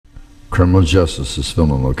Criminal justice is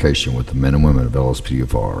filmed on location with the men and women of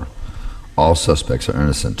LSPDFR. All suspects are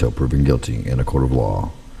innocent until proven guilty in a court of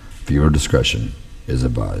law. Viewer discretion is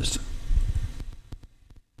advised.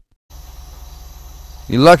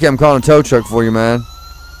 You're lucky I'm calling a tow truck for you, man.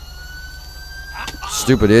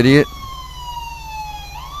 Stupid idiot.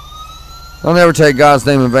 Don't ever take God's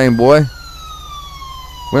name in vain, boy.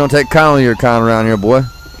 We don't take kindly your kind around here, boy.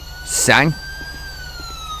 Sang.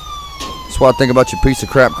 That's what I think about your piece of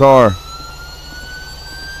crap car.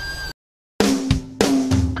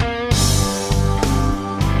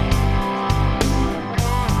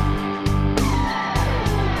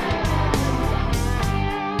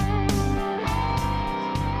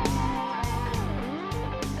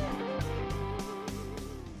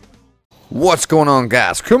 What's going on,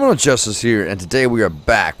 guys? Criminal Justice here, and today we are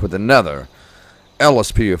back with another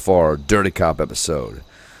LSPDFR Dirty Cop episode.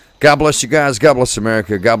 God bless you guys, God bless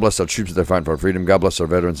America, God bless our troops that are fighting for our freedom, God bless our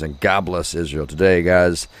veterans, and God bless Israel. Today,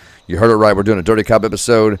 guys, you heard it right, we're doing a Dirty Cop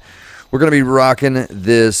episode. We're going to be rocking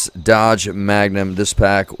this Dodge Magnum. This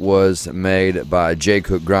pack was made by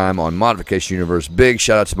JCookGrime on Modification Universe. Big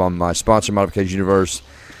shout out to my sponsor, Modification Universe.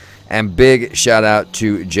 And big shout out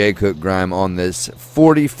to JCookGrime on this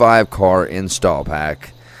 45 car install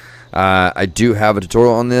pack. I do have a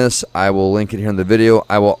tutorial on this. I will link it here in the video.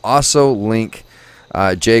 I will also link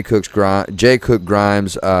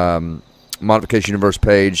JCookGrime's Modification Universe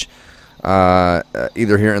page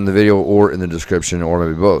either here in the video or in the description, or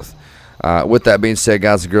maybe both. With that being said,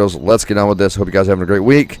 guys and girls, let's get on with this. Hope you guys are having a great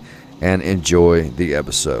week and enjoy the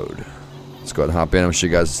episode. Let's go ahead and hop in. I'm going to show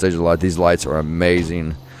you guys the stage of the light. These lights are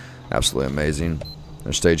amazing. Absolutely amazing.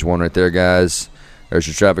 There's stage 1 right there, guys. There's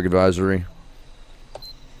your traffic advisory.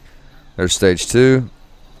 There's stage 2.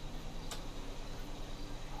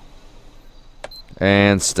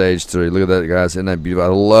 And stage 3. Look at that, guys. Isn't that beautiful?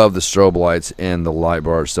 I love the strobe lights in the light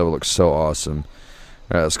bar stuff. It looks so awesome.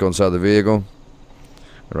 Alright, let's go inside the vehicle.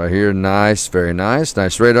 Right here, nice. Very nice.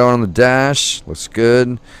 Nice radar on the dash. Looks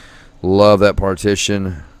good. Love that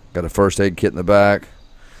partition. Got a first aid kit in the back.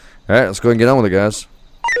 Alright, let's go ahead and get on with it, guys.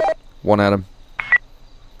 One Adam.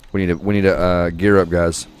 We need to gear up,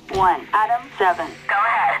 guys. 1 Adam 7. Go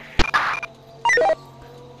ahead.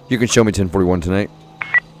 You can show me 1041 tonight.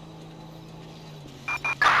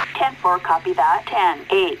 10-4, copy that.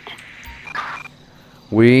 10-8.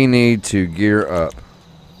 We need to gear up.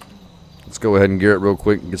 Let's go ahead and gear up real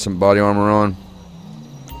quick and get some body armor on.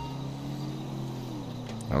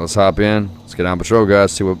 Now let's hop in. Let's get on patrol,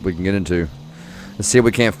 guys. See what we can get into. Let's see what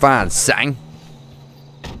we can't find. Sang.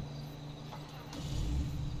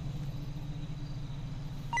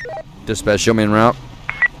 Dispatch, show me en route.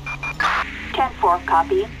 10-4,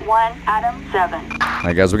 copy. 1 Adam 7.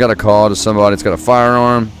 Alright, guys, we got a call to somebody that's got a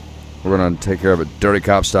firearm. We're going to take care of it dirty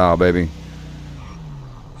cop style, baby.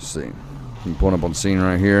 Let's see. I'm pulling up on the scene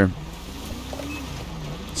right here.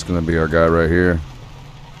 It's going to be our guy right here.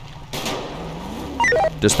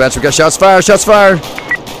 Dispatch, we got shots fired, shots fired.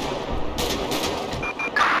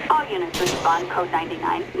 All units respond, code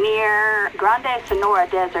 99. Near Grande Sonora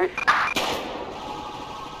Desert.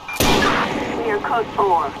 Near code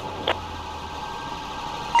 4.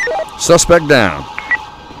 Suspect down.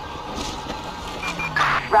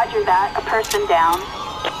 Roger that. A person down.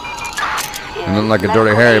 And then like a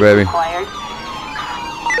dirty Harry, baby. Required.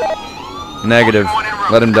 Negative.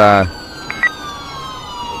 Let him die.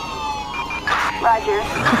 Roger.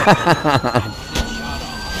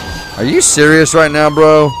 Are you serious right now,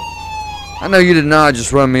 bro? I know you did not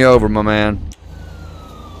just run me over, my man.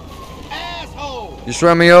 Asshole! Just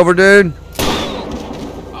run me over, dude?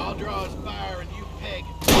 I'll draw his fire and you peg.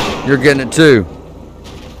 You're getting it too.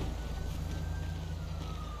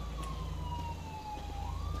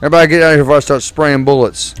 Everybody get out of here before I start spraying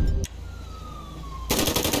bullets.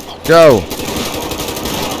 Go.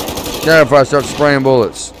 Get out before I start spraying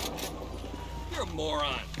bullets. You're a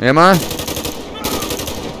moron. Am I?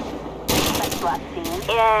 That's last seen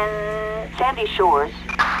in Sandy Shores.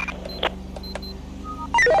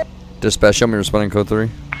 Dispatch, show me responding code 3.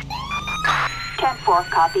 10-4,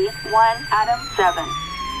 copy. 1 Adam 7.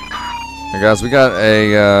 Hey guys, we got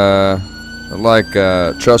a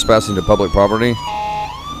trespassing to public property.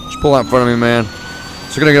 Just pull out in front of me, man. So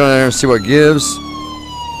we're gonna go in there and see what it gives.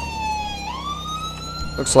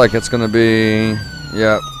 Looks like it's gonna be,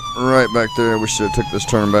 yeah, right back there. We should have took this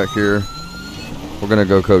turn back here. We're gonna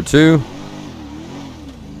go code 2.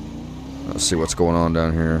 Let's see what's going on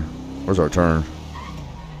down here. Where's our turn?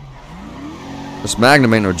 This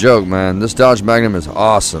Magnum ain't no joke, man. This Dodge Magnum is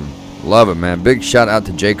awesome. Love it, man. Big shout out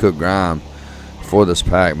to JCookGrime for this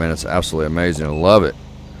pack, man. It's absolutely amazing. I love it.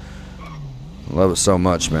 Love it so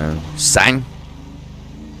much, man. Sang.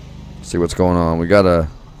 See what's going on. We got I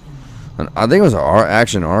think it was an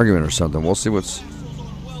action argument or something. We'll see what's.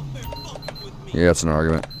 Yeah, it's an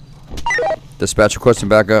argument. Dispatch requesting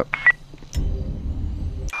backup.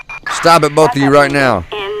 Stop it, both of you, right now.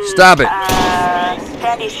 Stop it.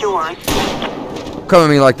 Sandy Shores. Come at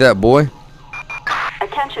me like that, boy.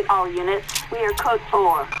 Attention all units. We are code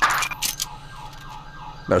 4.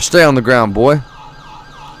 Better stay on the ground, boy.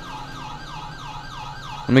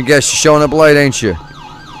 Let me guess, you're showing up late, ain't you?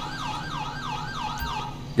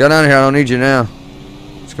 Get down here, I don't need you now.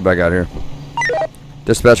 Let's get back out here.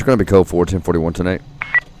 Dispatch, we're going to be code 4, 1041 tonight.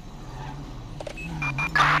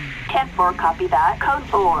 10-4, copy that. Code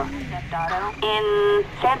 4. In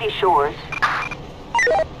Sandy Shores.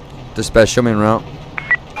 Dispatch, show me en route.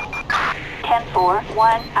 10-4,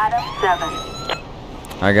 1 Adam 7.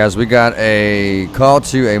 Alright, guys, we got a call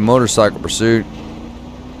to a motorcycle pursuit.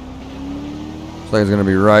 Looks like it's going to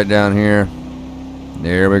be right down here.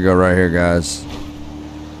 There we go, right here, guys.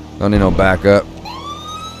 Don't need no backup.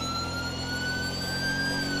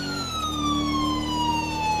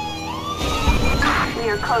 We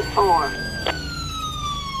are code 4.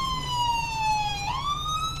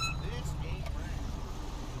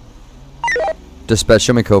 Dispatch,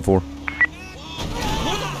 show me code 4.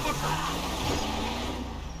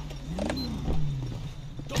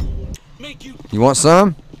 You want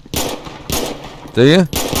some? Do you?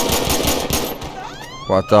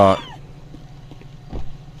 Well, I thought.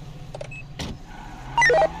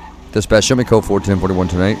 Dispatch, show me code 4, 1041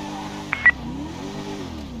 tonight.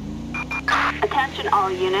 Attention all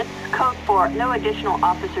units. Code 4. No additional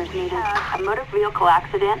officers needed. A motor vehicle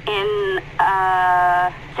accident in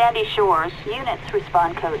Sandy Shores. Units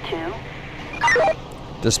respond code 2.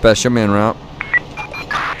 Dispatch, show me en route.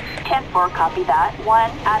 10-4, copy that.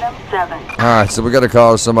 1 Adam 7. Alright, so we got a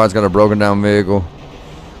call. Somebody's got a broken down vehicle.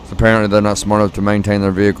 So apparently they're not smart enough to maintain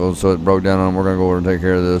their vehicle, so it broke down on them. We're going to go over and take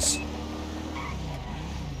care of this.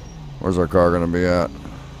 Where's our car going to be at?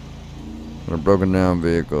 A broken down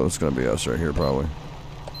vehicle. It's going to be us right here, probably.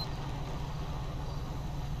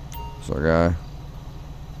 It's our guy.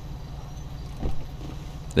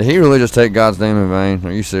 Did he really just take God's name in vain?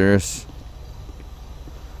 Are you serious?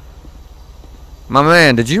 My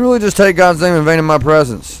man, did you really just take God's name in vain in my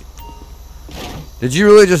presence? Did you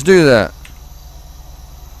really just do that?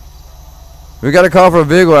 We got a call for a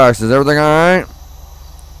vehicle accident. Is everything alright?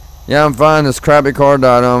 Yeah, I'm fine. This crappy car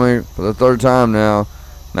died on me for the 3rd time now,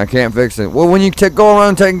 and I can't fix it. Well, when you go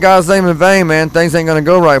around taking God's name in vain, man, things ain't gonna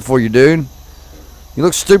go right for you, dude. You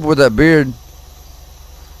look stupid with that beard.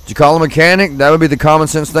 Did you call a mechanic? That would be the common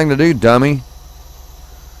sense thing to do, dummy.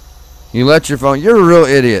 You left your phone. You're a real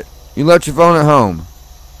idiot. You left your phone at home.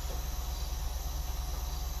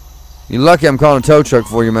 You're lucky I'm calling a tow truck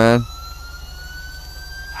for you, man.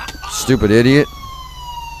 Stupid idiot.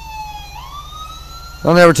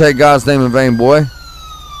 Don't ever take God's name in vain, boy.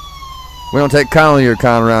 We don't take kindly your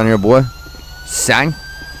kind around here, boy. Sang.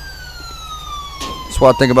 That's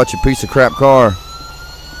what I think about your piece of crap car.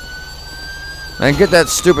 Man, get that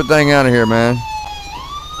stupid thing out of here, man.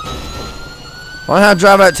 Why not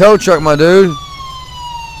drive that tow truck, my dude?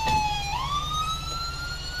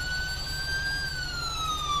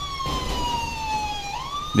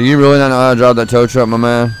 Do you really not know how to drive that tow truck, my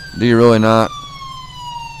man? Do you really not?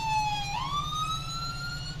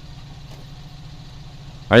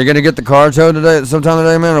 Are you gonna get the car towed today, sometime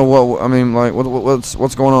today, man, or what? I mean, like,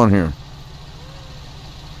 what's going on here?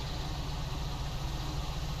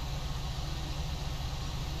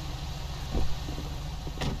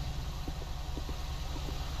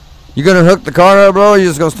 You gonna hook the car up, bro? Or you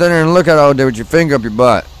just gonna stand there and look at it all day with your finger up your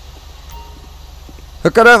butt?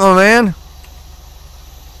 Hook it up, my man.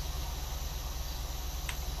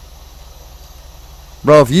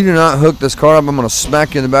 Bro, if you do not hook this car up, I'm gonna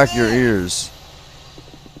smack you in the back of your ears.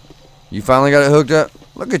 You finally got it hooked up?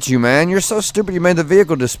 Look at you, man. You're so stupid you made the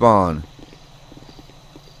vehicle despawn.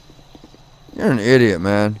 You're an idiot,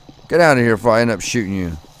 man. Get out of here before I end up shooting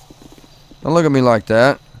you. Don't look at me like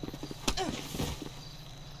that.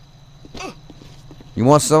 You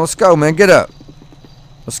want some? Let's go, man. Get up.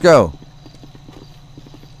 Let's go.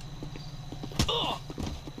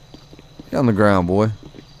 Get on the ground, boy.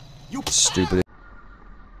 You stupid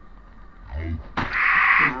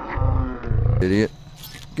idiot.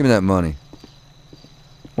 Give me that money.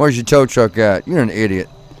 Where's your tow truck at? You're an idiot.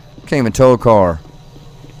 Can't even tow a car.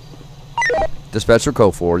 Dispatcher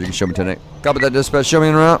code 4. You can show me tonight. Copy that, dispatch. Show me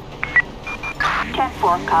en route.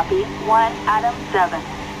 10-4, copy. 1 Adam 7.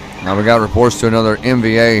 Now we got reports to another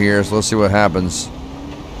MVA here, so let's see what happens.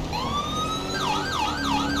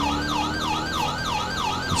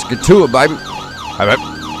 Let's get to it, baby. All right.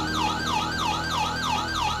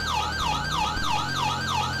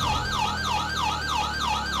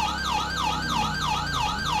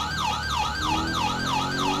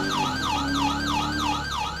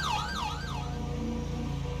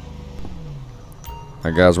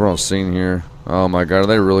 Alright, guys, we're on scene here. Oh my god, are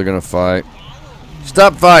they really gonna fight?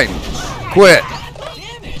 Stop fighting! Quit!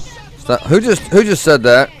 Stop. Who just said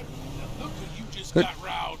that?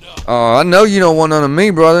 Oh, I know you don't want none of me,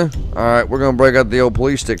 brother. Alright, we're gonna break out the old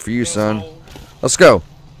police stick for you, son. Let's go.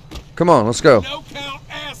 Come on, let's go.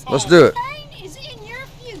 Let's do it.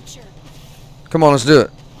 Come on, let's do it.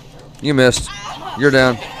 You missed. You're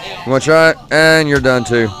down. You wanna try it? And you're done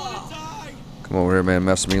too. Come over here, man,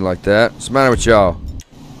 mess with me like that. What's the matter with y'all?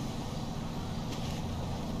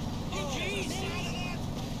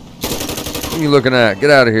 What are you looking at? Get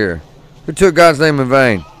out of here. Who took God's name in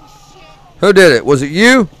vain? Who did it? Was it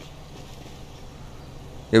you?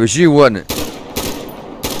 It was you, wasn't it?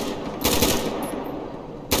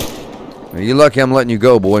 You're lucky I'm letting you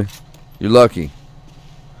go, boy. You're lucky.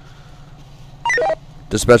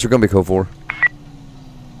 Dispatcher, gonna be code 4.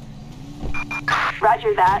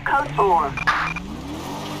 Roger that. Code 4.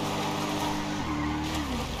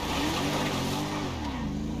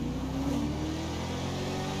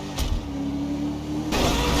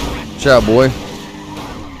 Ciao, boy.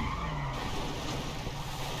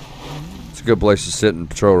 It's a good place to sit and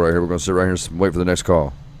patrol right here. We're gonna sit right here and wait for the next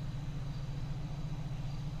call.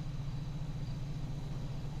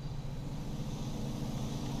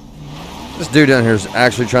 This dude down here is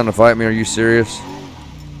actually trying to fight me. Are you serious?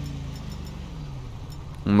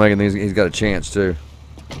 I'm making these. He's got a chance too.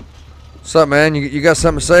 What's up, man? You got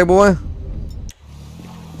something to say, boy?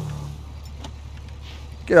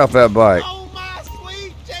 Get off that bike. Oh my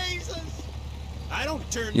sweet Jesus! I don't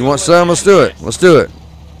turn. You want some? Let's do it. Let's do it.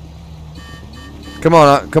 Come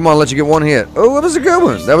on, come on. Let you get one hit. Oh, that was a good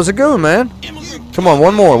one. That was a good one, man. Come on,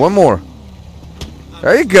 one more, one more.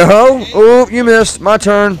 There you go. Oh, you missed. My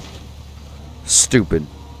turn. Stupid.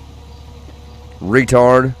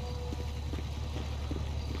 Retard.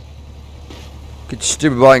 Get your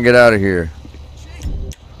stupid bike and get out of here.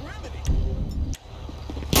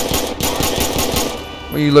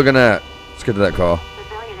 What are you looking at? Let's get to that call.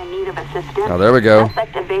 Civilian in need of assistance. Oh, there we go.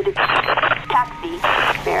 Suspect evaded taxi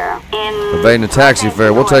fare in Evading a taxi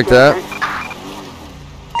fare. We'll take that.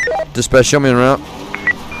 Dispatch, show me en route.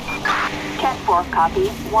 10-4 copy.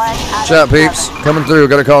 1 Watch out, peeps. Coming through.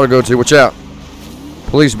 Got a call to go to. Watch out.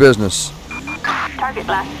 Police business. Target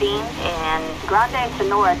last seen in Grande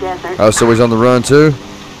Sonora Desert. Oh, so he's on the run too?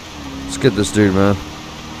 Let's get this dude, man.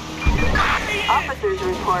 Officers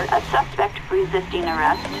report a suspect resisting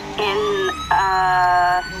arrest in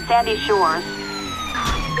Sandy Shores.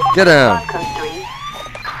 Get down. Code 3.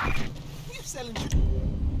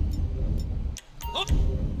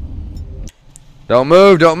 Don't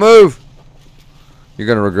move, don't move. You're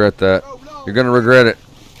gonna regret that. You're gonna regret it.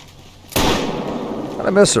 How'd I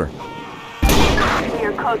miss her?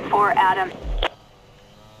 Your code 4, Adam.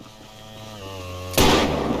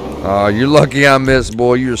 Oh, you're lucky I missed,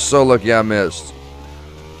 boy. You're so lucky I missed.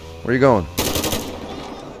 Where you going?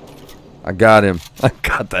 I got him. I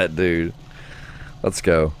got that dude. Let's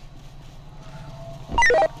go.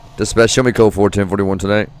 Dispatch, show me code 4, 1041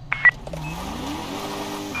 tonight.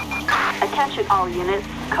 Attention all units.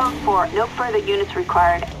 Code 4. No further units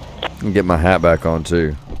required. I can get my hat back on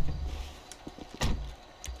too.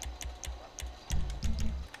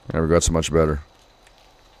 There we go. That's much better.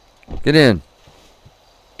 Get in.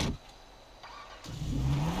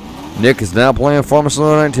 Nick is now playing Farming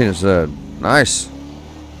Saloon 19, it said. Nice.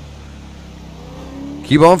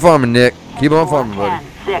 Keep on farming, Nick. Keep on farming, buddy.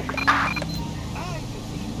 10, 6.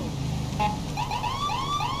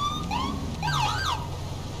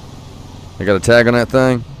 I got a tag on that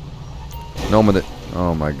thing. No with it.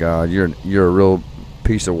 Oh my God, you're a real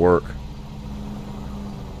piece of work.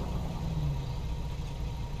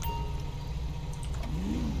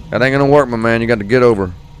 That ain't gonna work, my man. You got to get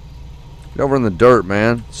over. Get over in the dirt,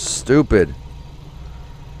 man. Stupid.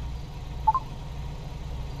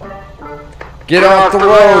 Get off the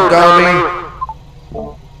road, dummy.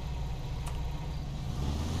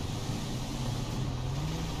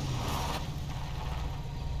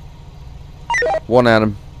 One at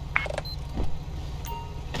him.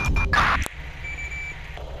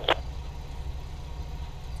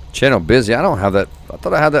 Channel busy. I don't have that. I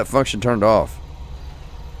thought I had that function turned off.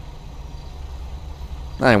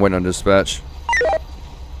 I ain't waiting on dispatch.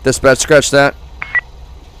 Dispatch, scratch that.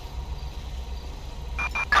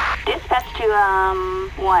 Dispatch to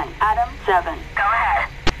 1. Adam 7. Go ahead.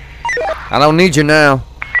 I don't need you now.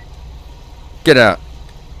 Get out.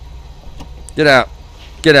 Get out.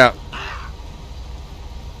 Get out.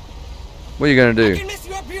 What are you gonna do? Is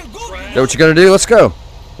that what you're gonna do? Let's go.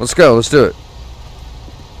 Let's go. Let's do it.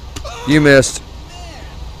 You missed.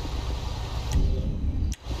 I'm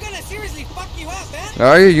gonna seriously fuck you up, man.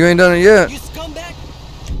 Are you? You ain't done it yet. You scumbag.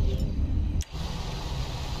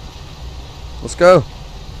 Let's go.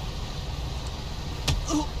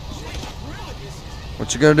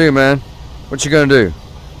 What you gonna do, man? What you gonna do?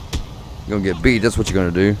 You're gonna get beat. That's what you're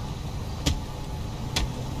gonna do.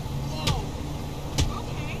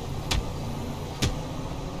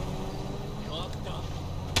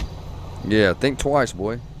 Yeah, think twice,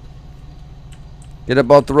 boy. Get up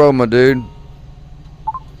off the road, my dude.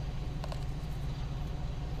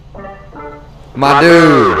 My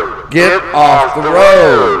dude, get off the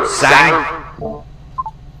road, sang.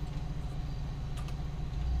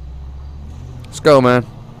 Let's go, man.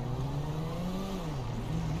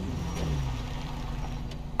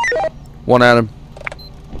 One Adam.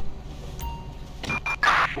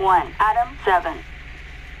 1 Adam 7.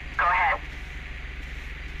 Go ahead.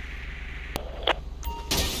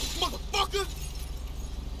 Motherfucker!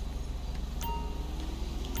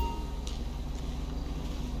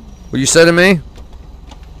 What you say to me?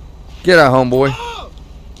 Get out, homeboy.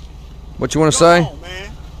 What you want to say? On,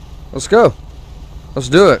 man. Let's go. Let's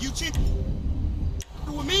do it.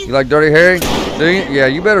 You like Dirty Harry? Do you? Yeah,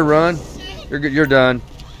 you better run. You're good. You're done.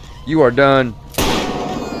 You are done.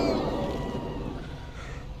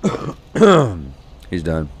 He's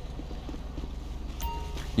done.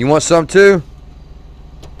 You want some too?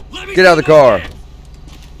 Get out of the car.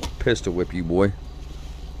 Pistol whip you, boy.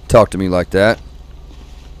 Talk to me like that.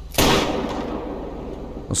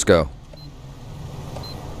 Let's go.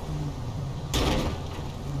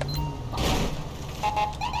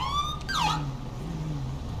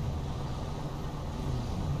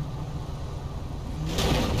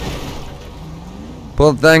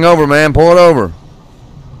 Pull the thing over, man. Pull it over.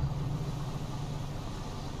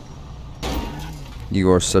 You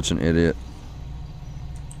are such an idiot.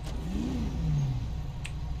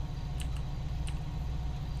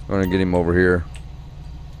 I'm gonna get him over here.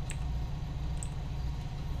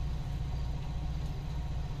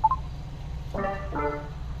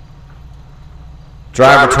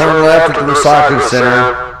 Driver, turn left at the recycling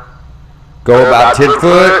center. Go about 10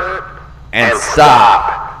 foot and stop.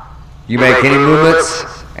 You make any movements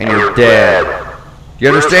and you're dead. You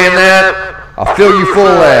understand that? I'll fill you full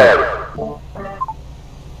of lead.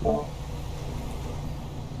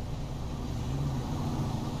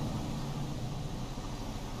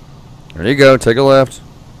 There you go. Take a left.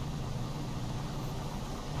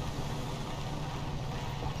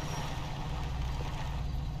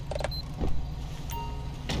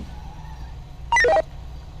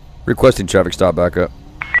 Requesting traffic stop backup.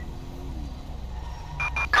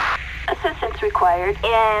 Assistance required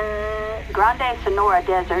in Grande Sonora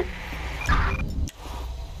Desert.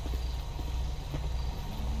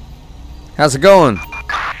 How's it going?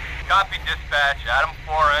 Copy, dispatch. Adam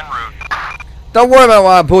 4 en route. Don't worry about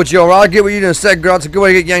why I pulled you over. I'll get what you do in a second, girl. It's a good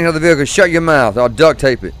way to get yanked out of the vehicle. Shut your mouth. I'll duct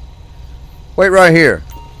tape it. Wait right here.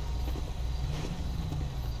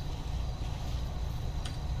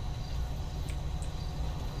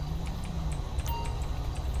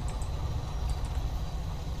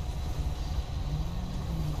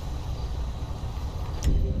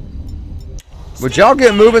 Would y'all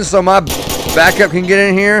get moving so my backup can get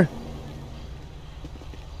in here?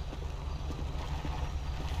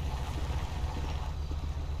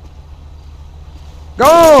 Go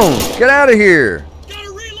on! Get out of here! Gotta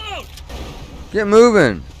reload! Get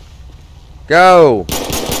moving! Go!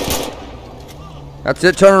 That's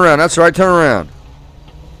it, turn around. That's right, turn around.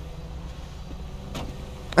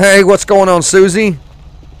 Hey, what's going on, Susie?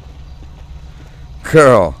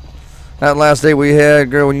 Girl, that last day we had,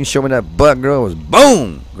 girl, when you showed me that butt, girl, it was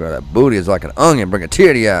boom! Girl, that booty is like an onion. Bring a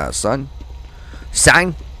tear to your eyes, son.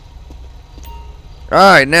 Sign.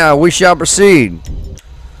 Alright, now we shall proceed.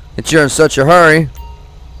 If you're in such a hurry.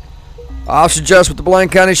 Officer Just with the Blaine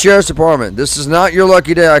County Sheriff's Department. This is not your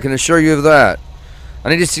lucky day, I can assure you of that. I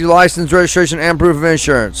need to see license, registration, and proof of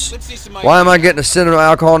insurance. Why am I getting a scent of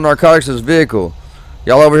alcohol and narcotics in this vehicle?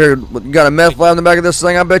 Y'all over here, you got a meth lab in the back of this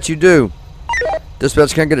thing? I bet you do.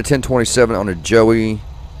 Dispatch, can I get a 1027 on a Joy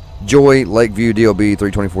Lakeview DOB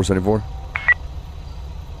 32474?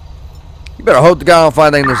 You better hope the guy don't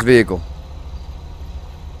find anything in this vehicle.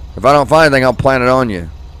 If I don't find anything, I'll plant it on you.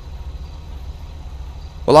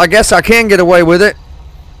 Well, I guess I can get away with it.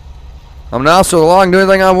 I'm not so long to do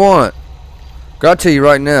anything I want. Got to you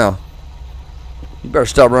right now. You better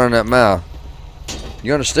stop running that mouth.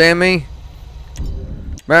 You understand me?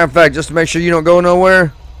 Matter of fact, just to make sure you don't go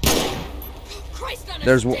nowhere.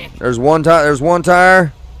 There's one tire. There's one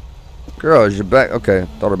tire. Girl, is your back? Okay,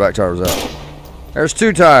 thought her back tire was out. There's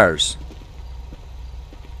two tires.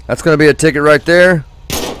 That's gonna be a ticket right there.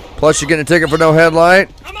 Plus, you're getting a ticket for no headlight.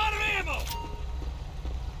 I'm out of ammo!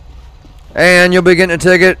 And you'll be getting a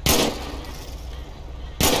ticket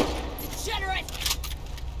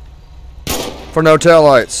for no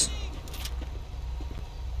taillights.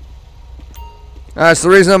 Alright, so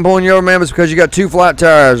the reason I'm pulling you over, man, is because you got 2 flat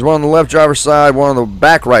tires. One on the left driver's side, one on the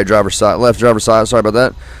back right driver's side. Left driver's side, sorry about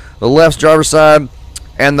that. The left driver's side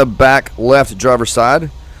and the back left driver's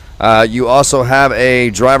side. You also have a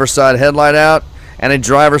driver's side headlight out and a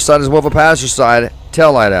driver's side as well as a passenger side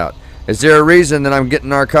tail light out. Is there a reason that I'm getting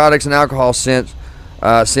narcotics and alcohol since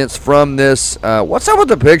from this? What's up with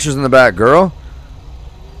the pictures in the back, girl?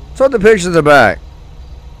 What's up with the pictures in the back?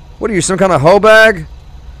 What are you, some kind of hoe bag?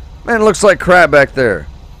 Man, it looks like crap back there.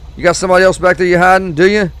 You got somebody else back there you hiding, do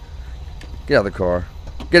you? Get out of the car.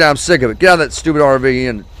 Get out, I'm sick of it. Get out of that stupid RV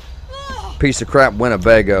and piece of crap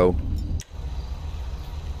Winnebago.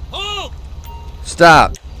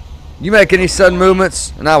 Stop. You make any sudden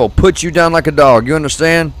movements, and I will put you down like a dog. You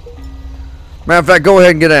understand? Matter of fact, go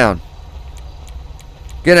ahead and get down.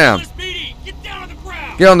 Get down. Get down on the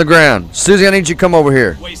ground. Get on the ground. Susie, I need you to come over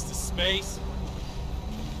here. Waste of space.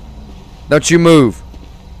 Don't you move.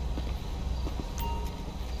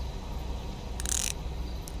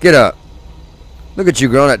 Get up. Look at you,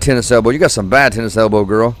 girl, that tennis elbow. You got some bad tennis elbow,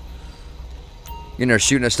 girl. You in there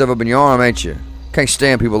shooting that stuff up in your arm, ain't you? Can't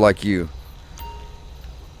stand people like you.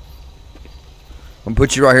 I'm gonna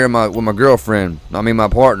put you right here with my girlfriend. I mean my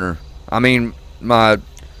partner. I mean my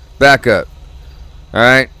backup.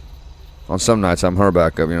 Alright? On some nights I'm her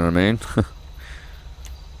backup, you know what I mean?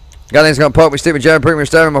 Got things gonna poke me, stick me, jab, prick me,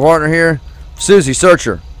 stab me, my partner here. Susie, search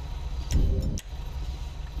her.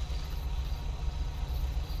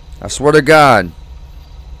 I swear to God,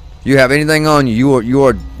 if you have anything on you,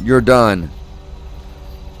 you're done.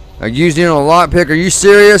 I used it on a lockpick. Are you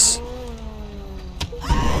serious?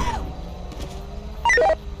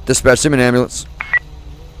 Dispatch him an ambulance.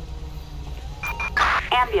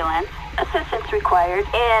 Ambulance. Assistance required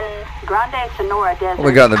in Grande Sonora Desert. What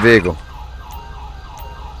we got in the vehicle?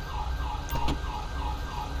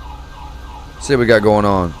 See what we got going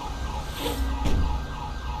on.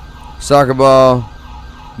 Soccer ball.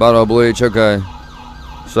 Bottle of bleach. Okay.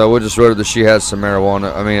 So we just wrote that she had some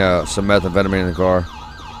marijuana. I mean, some methamphetamine in the car.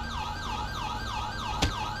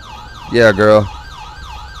 Yeah, girl.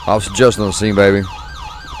 Officer Justin on the scene, baby.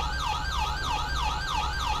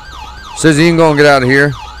 Susie, you can go and get out of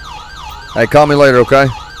here. Hey, call me later, okay?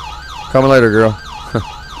 Call me later, girl.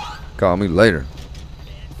 Call me later.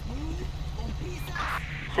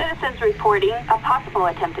 Citizens reporting a possible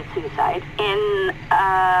attempted suicide in,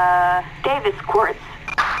 Davis Courts.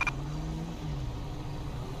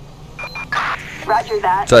 Roger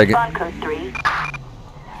that. Take it. On code 3.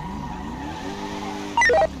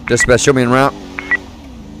 Dispatch, show me en route.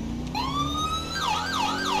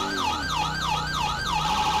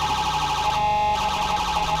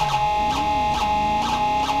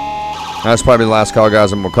 That's probably the last call,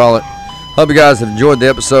 guys. I'm gonna call it. Hope you guys have enjoyed the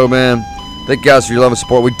episode, man. Thank you guys for your love and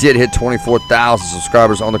support. We did hit 24,000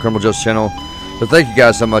 subscribers on the Criminal Justice channel. So thank you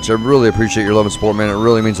guys so much. I really appreciate your love and support, man. It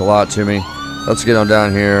really means a lot to me. Let's get on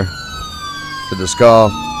down here to this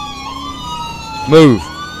call. Move.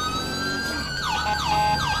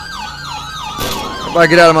 Everybody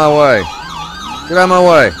get out of my way. Get out of my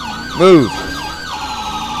way. Move.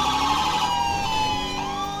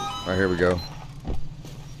 All right, here we go.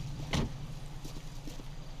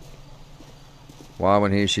 Why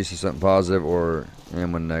when she says something positive or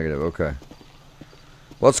and when negative? Okay.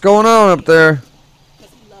 What's going on up there?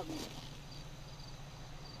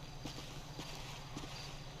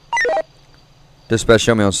 Dispatch,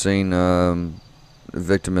 show me on scene. The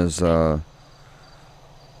victim is talking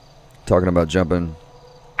about jumping.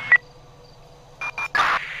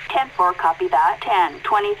 10-4, copy that.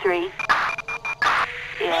 10-23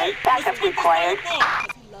 is backup required.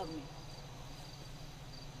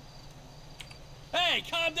 Hey,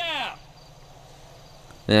 calm down.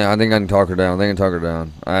 Yeah, I think I can talk her down. I think I can talk her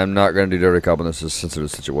down. I am not going to do dirty cop on this. Is a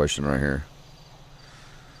sensitive situation right here.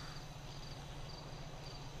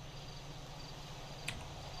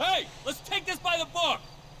 Hey, let's take this by the book.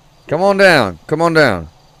 Come on down. Come on down.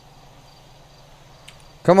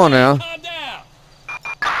 Come on now. Calm down.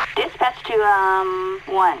 Dispatch to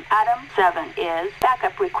 1. Adam 7 is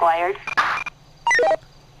backup required.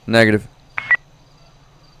 Negative.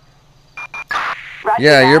 Roger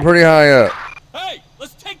Yeah, that. you're pretty high up. Hey,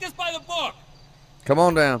 let's take this by the book. Come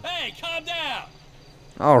on down. Hey, calm down.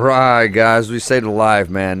 All right, guys. We saved a life,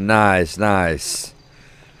 man. Nice, nice.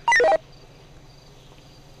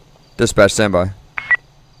 Dispatch, standby.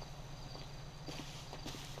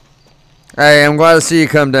 Hey, I'm glad to see you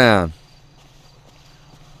come down.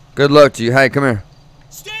 Good luck to you. Hey, come here.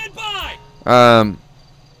 Stand by.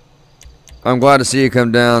 I'm glad to see you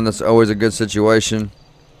come down. That's always a good situation.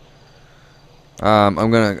 I'm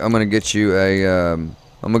gonna get you an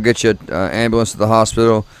ambulance to the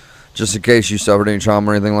hospital, just in case you suffered any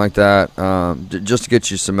trauma or anything like that. Just to get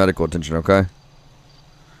you some medical attention, okay?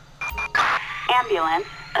 Ambulance.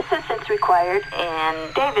 Assistance required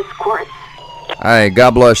in Davis Court. Hey,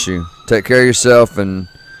 God bless you. Take care of yourself, and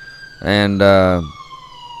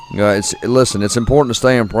listen. It's important to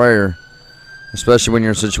stay in prayer, especially when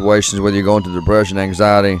you're in situations whether you're going through depression,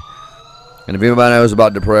 anxiety. And if anybody knows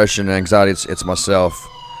about depression and anxiety, it's myself.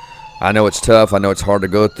 I know it's tough. I know it's hard to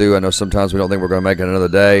go through. I know sometimes we don't think we're going to make it another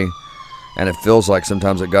day, and it feels like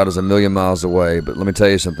sometimes that God is a million miles away. But let me tell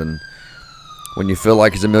you something. When you feel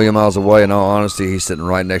like he's a million miles away, in all honesty, he's sitting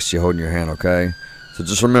right next to you holding your hand, okay? So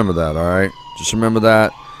just remember that, all right? Just remember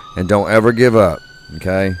that, and don't ever give up,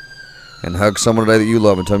 okay? And hug someone today that you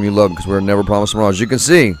love and tell them you love them, because we're never promised tomorrow. As you can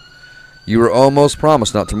see, you were almost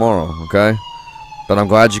promised not tomorrow, okay? But I'm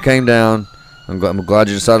glad you came down. I'm glad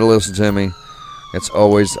you decided to listen to me. It's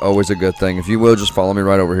always a good thing. If you will, just follow me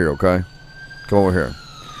right over here, okay? Come over here.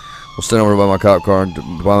 We'll stand over by my cop car,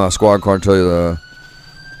 by my squad car, until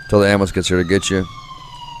the ambulance gets here to get you.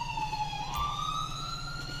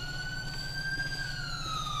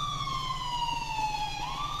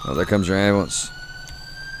 Oh, there comes your ambulance.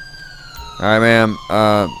 All right, ma'am.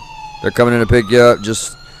 They're coming in to pick you up.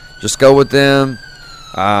 Just go with them.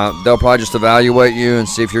 They'll probably just evaluate you and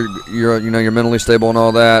see if you're mentally stable and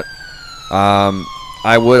all that.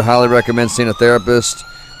 I would highly recommend seeing a therapist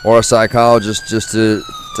or a psychologist just to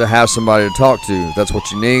have somebody to talk to. If that's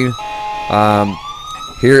what you need.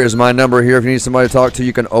 Here is my number here. If you need somebody to talk to,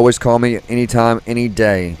 you can always call me anytime, any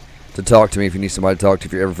day to talk to me if you need somebody to talk to,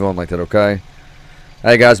 if you're ever feeling like that, okay?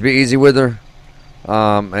 Hey, guys, be easy with her.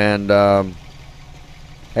 Hey,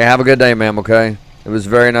 have a good day, ma'am, okay? It was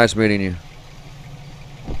very nice meeting you.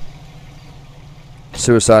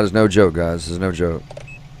 Suicide is no joke, guys. It's no joke.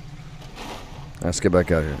 Let's get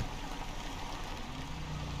back out here.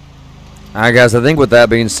 Alright, guys, I think with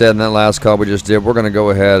that being said, in that last call we just did, we're going to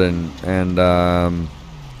go ahead and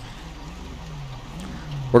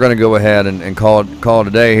we're going to go ahead and call it a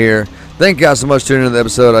day here. Thank you guys so much for tuning into the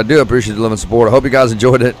episode. I do appreciate the love and support. I hope you guys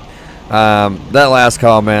enjoyed it. That last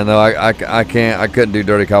call, man, though, I couldn't do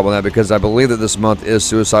Dirty Cop on that because I believe that this month is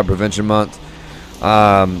Suicide Prevention Month.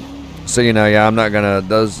 So yeah, I'm not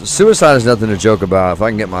gonna. Suicide is nothing to joke about. If I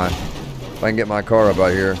can get my car up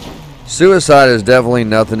out here, suicide is definitely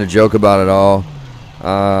nothing to joke about at all.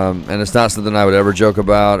 And it's not something I would ever joke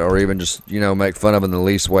about or even just make fun of in the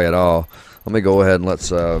least way at all. Let me go ahead and let's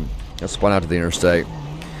spun out to the interstate.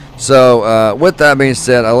 So with that being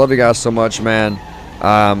said, I love you guys so much, man.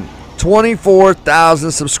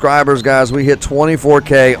 24,000 subscribers, guys. We hit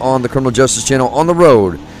 24K on the Criminal Justice channel, on the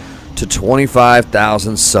road to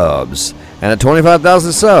 25,000 subs. And at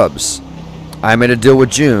 25,000 subs, I made a deal with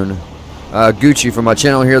June Gucci from my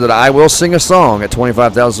channel here that I will sing a song at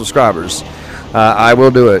 25,000 subscribers. I will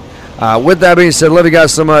do it. With that being said, love you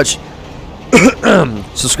guys so much.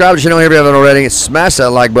 Subscribe to the channel if you haven't already. Smash that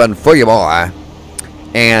like button for you, boy.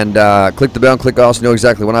 And click the bell and click all so you know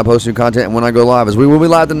exactly when I post new content and when I go live, as we will be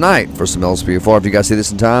live tonight for some LSPDFR. If you guys see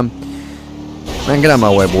this in time, man, get out of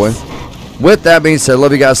my way, boy. With that being said,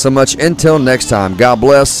 love you guys so much. Until next time, God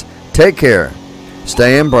bless. Take care.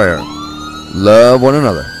 Stay in prayer. Love one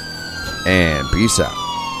another. And peace out.